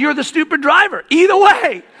 or you're the stupid driver. Either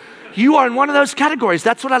way. You are in one of those categories.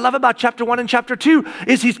 That's what I love about chapter 1 and chapter 2,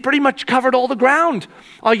 is he's pretty much covered all the ground.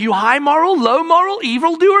 Are you high moral, low moral,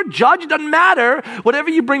 evildoer, judge? Doesn't matter. Whatever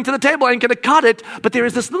you bring to the table ain't going to cut it. But there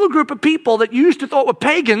is this little group of people that you used to thought were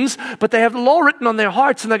pagans, but they have the law written on their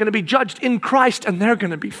hearts and they're going to be judged in Christ and they're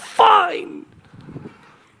going to be fine.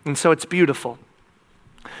 And so it's beautiful.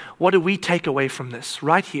 What do we take away from this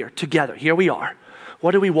right here together? Here we are.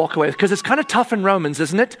 What do we walk away with? Because it's kind of tough in Romans,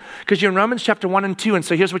 isn't it? Because you're in Romans chapter 1 and 2, and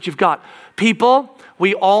so here's what you've got. People,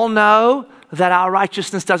 we all know that our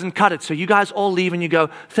righteousness doesn't cut it. So you guys all leave and you go,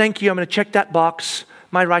 thank you, I'm going to check that box.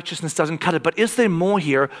 My righteousness doesn't cut it. But is there more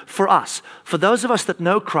here for us? For those of us that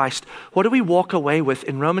know Christ, what do we walk away with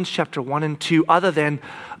in Romans chapter 1 and 2 other than,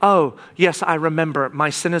 oh, yes, I remember, my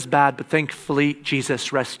sin is bad, but thankfully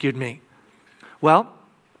Jesus rescued me? Well,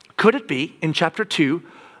 could it be in chapter 2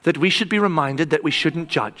 that we should be reminded that we shouldn't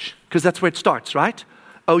judge? Because that's where it starts, right?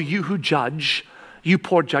 Oh, you who judge, you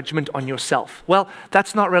pour judgment on yourself. Well,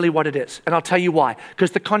 that's not really what it is. And I'll tell you why.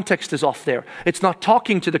 Because the context is off there. It's not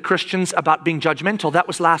talking to the Christians about being judgmental. That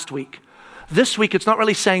was last week. This week, it's not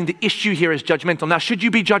really saying the issue here is judgmental. Now, should you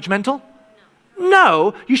be judgmental?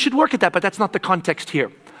 No, you should work at that, but that's not the context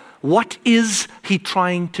here. What is he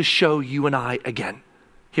trying to show you and I again?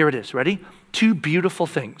 Here it is. Ready? Two beautiful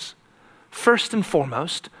things. First and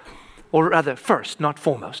foremost, or rather first, not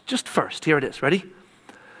foremost, just first. Here it is. Ready?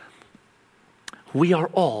 We are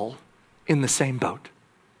all in the same boat.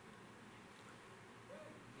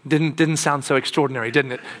 Didn't sound so extraordinary,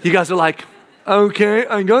 didn't it? You guys are like, okay,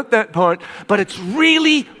 I got that part. But it's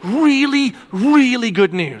really, really, really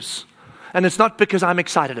good news. And it's not because I'm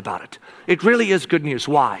excited about it. It really is good news.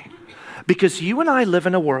 Why? Because you and I live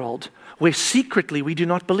in a world where secretly we do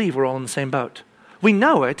not believe we're all in the same boat. We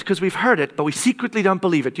know it because we've heard it, but we secretly don't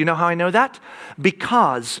believe it. Do you know how I know that?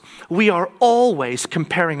 Because we are always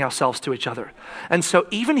comparing ourselves to each other. And so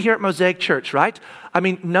even here at Mosaic Church, right? I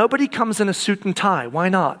mean, nobody comes in a suit and tie. Why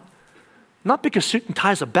not? Not because suit and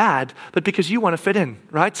ties are bad, but because you want to fit in,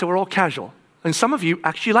 right? So we're all casual. And some of you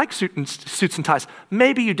actually like suits and ties.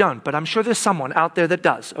 Maybe you don't, but I'm sure there's someone out there that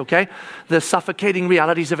does, okay? The suffocating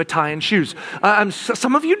realities of a tie and shoes.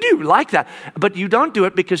 Some of you do like that, but you don't do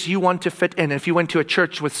it because you want to fit in. If you went to a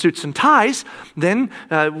church with suits and ties, then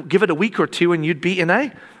give it a week or two and you'd be in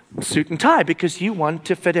a suit and tie because you want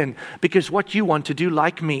to fit in. Because what you want to do,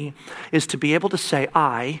 like me, is to be able to say,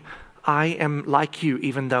 I I am like you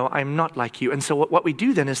even though I'm not like you. And so what we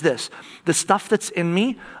do then is this. The stuff that's in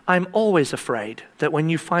me, I'm always afraid that when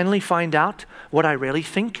you finally find out what I really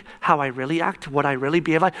think, how I really act, what I really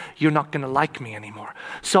behave like, you're not going to like me anymore.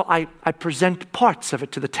 So I present parts of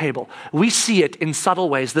it to the table. We see it in subtle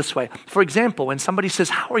ways this way. For example, when somebody says,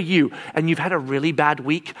 how are you? And you've had a really bad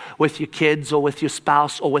week with your kids or with your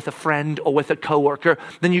spouse or with a friend or with a coworker,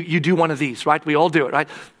 then you do one of these, right? We all do it, right?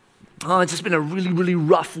 Oh, it's just been a really, really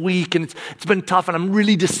rough week and it's been tough and I'm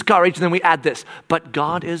really discouraged. And then we add this, but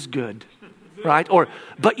God is good, right? Or,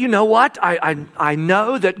 but you know what? I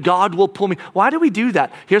know that God will pull me. Why do we do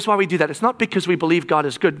that? Here's why we do that. It's not because we believe God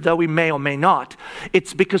is good, though we may or may not.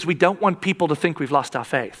 It's because we don't want people to think we've lost our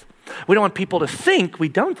faith. We don't want people to think we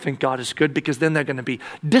don't think God is good because then they're going to be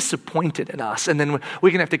disappointed in us. And then we're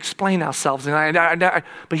going to have to explain ourselves.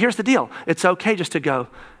 But here's the deal. It's okay just to go,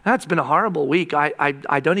 it's been a horrible week.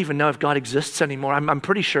 I don't even know if God exists anymore. I'm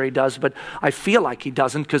pretty sure he does, but I feel like he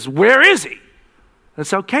doesn't because where is he?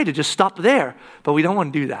 It's okay to just stop there, but we don't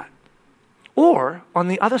want to do that. Or on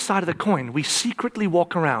the other side of the coin, we secretly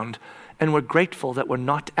walk around and we're grateful that we're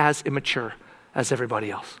not as immature as everybody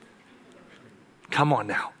else. Come on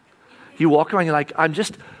now. You walk around, you're like,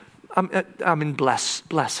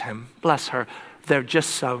 bless him, bless her. They're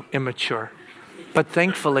just so immature. But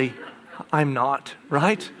thankfully, I'm not,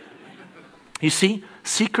 right? You see,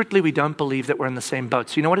 secretly we don't believe that we're in the same boat.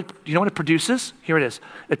 So you know what it produces? Here it is.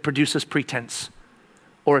 It produces pretense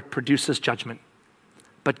or it produces judgment.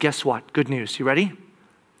 But guess what? Good news. You ready?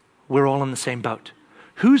 We're all in the same boat.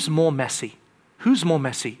 Who's more messy? Who's more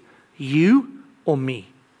messy? You or me?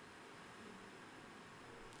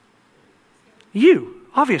 You,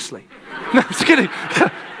 obviously. No, I'm just kidding.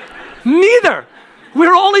 Neither.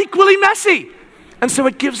 We're all equally messy. And so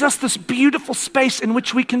it gives us this beautiful space in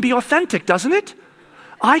which we can be authentic, doesn't it?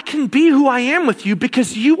 I can be who I am with you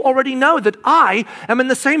because you already know that I am in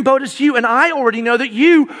the same boat as you, and I already know that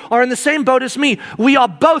you are in the same boat as me. We are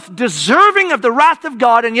both deserving of the wrath of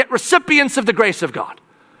God and yet recipients of the grace of God.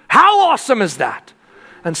 How awesome is that?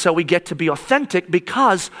 And so we get to be authentic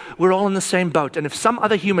because we're all in the same boat. And if some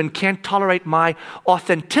other human can't tolerate my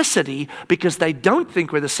authenticity because they don't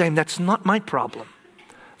think we're the same, that's not my problem.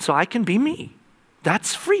 So I can be me.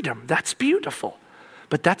 That's freedom. That's beautiful.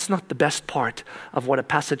 But that's not the best part of what a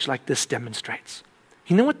passage like this demonstrates.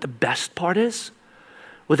 You know what the best part is?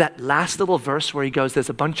 With that last little verse where he goes, there's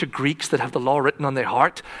a bunch of Greeks that have the law written on their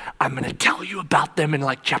heart. I'm going to tell you about them in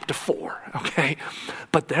like chapter 4, okay?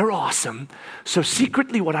 But they're awesome. So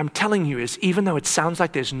secretly what I'm telling you is, even though it sounds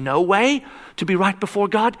like there's no way to be right before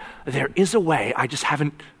God, there is a way. I just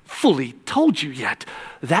haven't fully told you yet.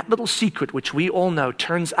 That little secret, which we all know,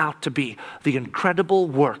 turns out to be the incredible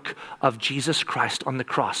work of Jesus Christ on the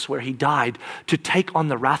cross, where he died to take on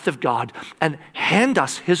the wrath of God and hand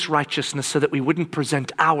us his righteousness so that we wouldn't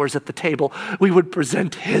present ours at the table. We would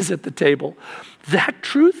present his at the table. That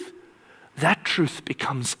truth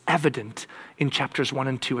becomes evident in chapters 1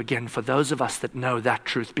 and 2 again for those of us that know that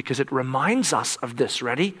truth, because it reminds us of this,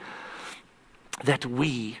 ready? That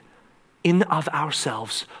we, in of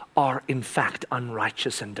ourselves, are in fact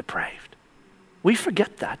unrighteous and depraved. We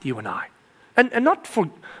forget that, you and I. And not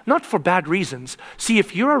for bad reasons. See,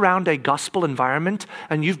 if you're around a gospel environment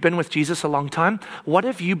and you've been with Jesus a long time, what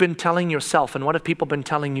have you been telling yourself and what have people been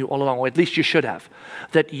telling you all along, or at least you should have?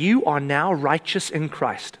 That you are now righteous in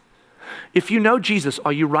Christ. If you know Jesus,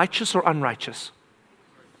 are you righteous or unrighteous?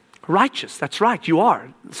 Righteous, that's right, you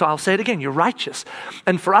are. So I'll say it again, you're righteous.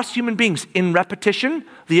 And for us human beings, in repetition,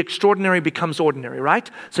 the extraordinary becomes ordinary, right?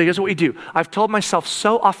 So here's what we do. I've told myself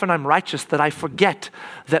so often I'm righteous that I forget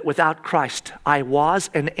that without Christ, I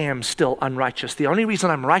was and am still unrighteous. The only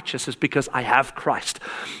reason I'm righteous is because I have Christ.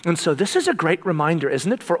 And so this is a great reminder,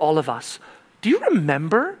 isn't it, for all of us? Do you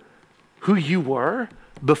remember who you were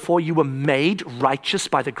before you were made righteous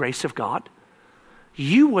by the grace of God?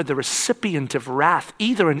 You were the recipient of wrath,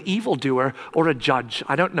 either an evildoer or a judge.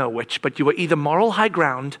 I don't know which, but you were either moral high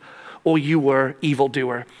ground or you were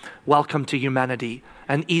evildoer. Welcome to humanity.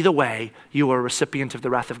 And either way, you were a recipient of the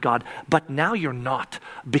wrath of God. But now you're not,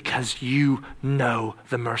 because you know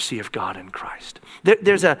the mercy of God in Christ.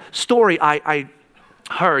 There's a story I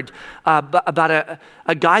heard about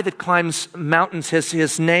a guy that climbs mountains.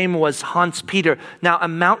 His name was Hans Peter. Now, a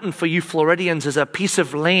mountain for you Floridians is a piece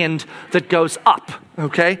of land that goes up,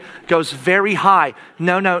 okay? Goes very high.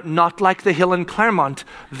 No, not like the hill in Claremont.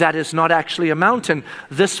 That is not actually a mountain.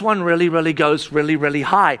 This one really goes really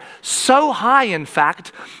high. So high, in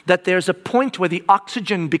fact, that there's a point where the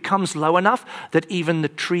oxygen becomes low enough that even the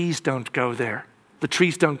trees don't go there. The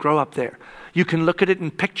trees don't grow up there. You can look at it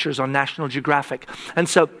in pictures on National Geographic. And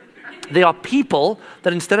so There are people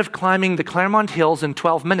that instead of climbing the Claremont Hills in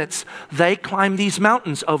 12 minutes, they climb these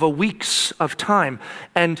mountains over weeks of time.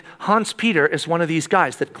 And Hans Peter is one of these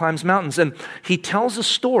guys that climbs mountains. And he tells a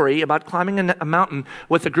story about climbing a mountain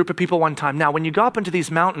with a group of people one time. Now, when you go up into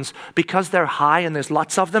these mountains, because they're high and there's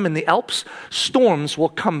lots of them in the Alps, storms will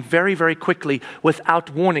come very, very quickly without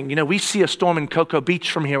warning. You know, we see a storm in Cocoa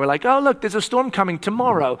Beach from here. We're like, oh, look, there's a storm coming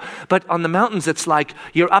tomorrow. But on the mountains, it's like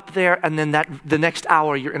you're up there and then the next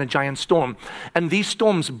hour you're in a giant storm. And these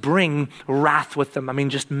storms bring wrath with them. I mean,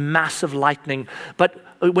 just massive lightning. But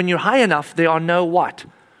when you're high enough, there are no what?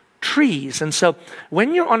 Trees. And so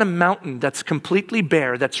when you're on a mountain that's completely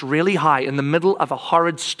bare, that's really high in the middle of a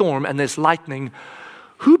horrid storm and there's lightning,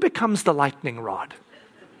 who becomes the lightning rod?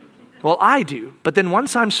 Well, I do. But then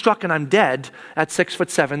once I'm struck and I'm dead at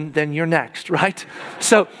 6'7", then you're next, right?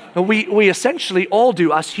 So we essentially all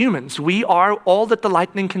do, us humans. We are all that the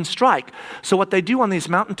lightning can strike. So what they do on these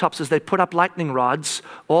mountaintops is they put up lightning rods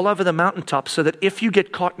all over the mountaintops so that if you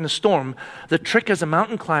get caught in a storm, the trick as a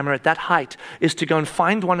mountain climber at that height is to go and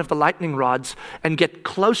find one of the lightning rods and get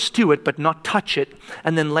close to it but not touch it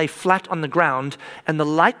and then lay flat on the ground. And the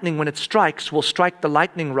lightning, when it strikes, will strike the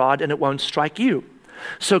lightning rod and it won't strike you.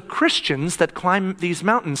 So Christians that climb these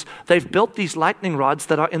mountains, they've built these lightning rods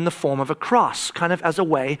that are in the form of a cross, kind of as a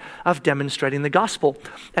way of demonstrating the gospel.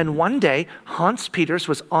 And one day, Hans Peters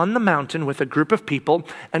was on the mountain with a group of people,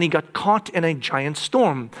 and he got caught in a giant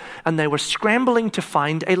storm. And they were scrambling to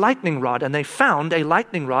find a lightning rod, and they found a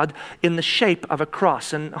lightning rod in the shape of a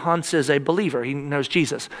cross. And Hans is a believer. He knows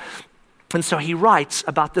Jesus. And so he writes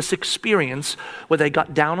about this experience where they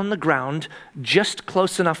got down on the ground just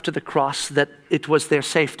close enough to the cross that it was their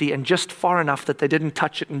safety and just far enough that they didn't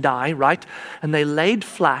touch it and die, right? And they laid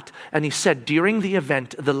flat, and he said during the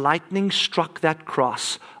event, the lightning struck that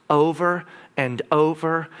cross over and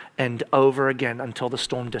over and over again until the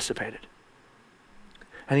storm dissipated.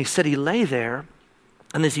 And he said he lay there,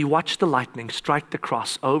 and as he watched the lightning strike the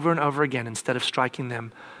cross over and over again instead of striking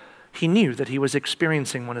them, he knew that he was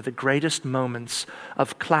experiencing one of the greatest moments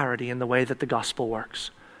of clarity in the way that the gospel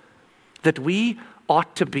works. That we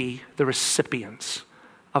ought to be the recipients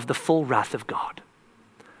of the full wrath of God.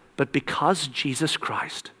 But because Jesus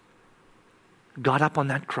Christ got up on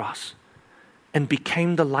that cross and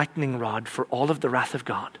became the lightning rod for all of the wrath of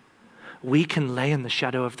God, we can lay in the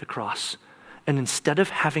shadow of the cross. And instead of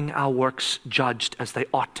having our works judged as they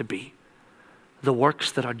ought to be, the works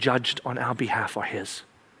that are judged on our behalf are his.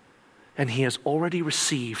 And he has already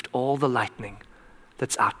received all the lightning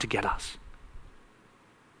that's out to get us.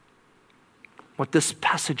 What this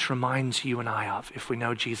passage reminds you and I of, if we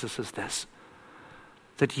know Jesus, is this: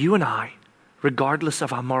 that you and I, regardless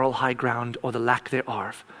of our moral high ground or the lack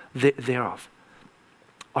thereof,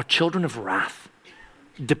 are children of wrath,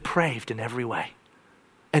 depraved in every way.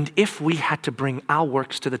 And if we had to bring our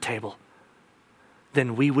works to the table,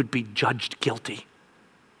 then we would be judged guilty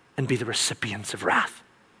and be the recipients of wrath.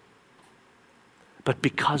 But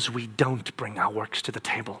because we don't bring our works to the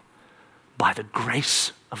table, by the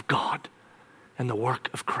grace of God and the work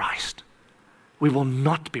of Christ, we will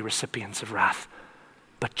not be recipients of wrath,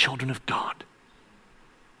 but children of God.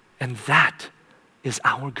 And that is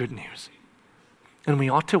our good news. And we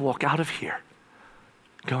ought to walk out of here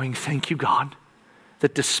going, thank you, God,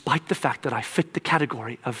 that despite the fact that I fit the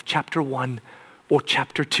category of chapter 1 or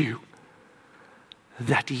chapter 2,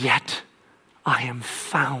 that yet I am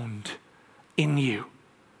found in you.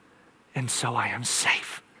 And so I am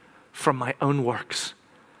safe from my own works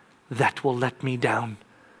that will let me down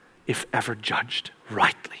if ever judged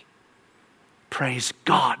rightly. Praise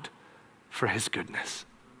God for his goodness.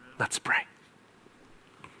 Let's pray.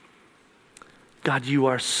 God, you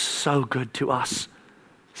are so good to us,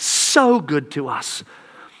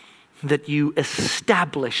 that you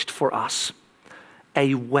established for us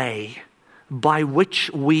a way by which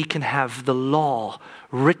we can have the law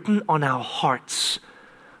written on our hearts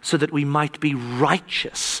so that we might be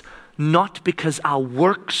righteous, not because our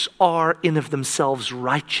works are in of themselves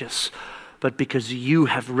righteous, but because you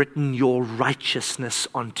have written your righteousness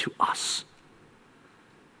onto us.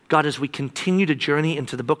 God, as we continue to journey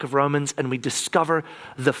into the book of Romans and we discover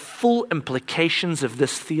the full implications of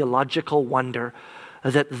this theological wonder,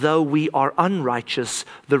 that though we are unrighteous,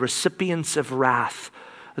 the recipients of wrath,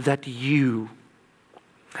 that you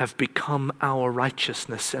have become our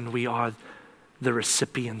righteousness and we are the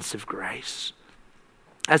recipients of grace.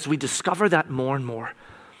 As we discover that more and more,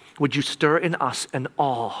 would you stir in us an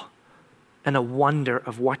awe and a wonder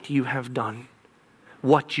of what you have done,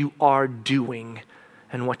 what you are doing,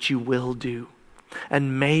 and what you will do.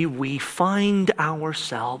 And may we find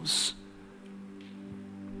ourselves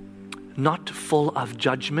not full of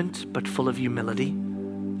judgment, but full of humility,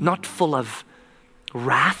 not full of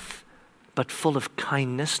wrath, but full of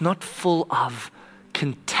kindness, not full of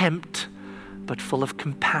contempt, but full of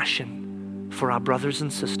compassion for our brothers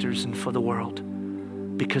and sisters and for the world,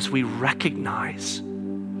 because we recognize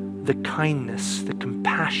the kindness, the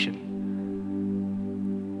compassion,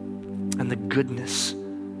 and the goodness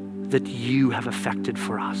that you have effected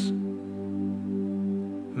for us.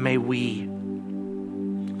 May we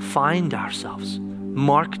find ourselves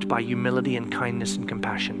marked by humility and kindness and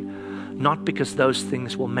compassion, not because those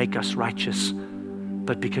things will make us righteous,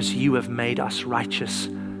 but because you have made us righteous,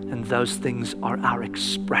 and those things are our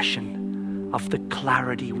expression of the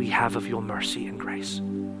clarity we have of your mercy and grace.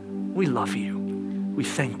 We love you. We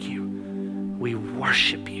thank you. We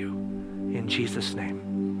worship you. In Jesus'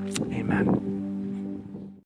 name, amen.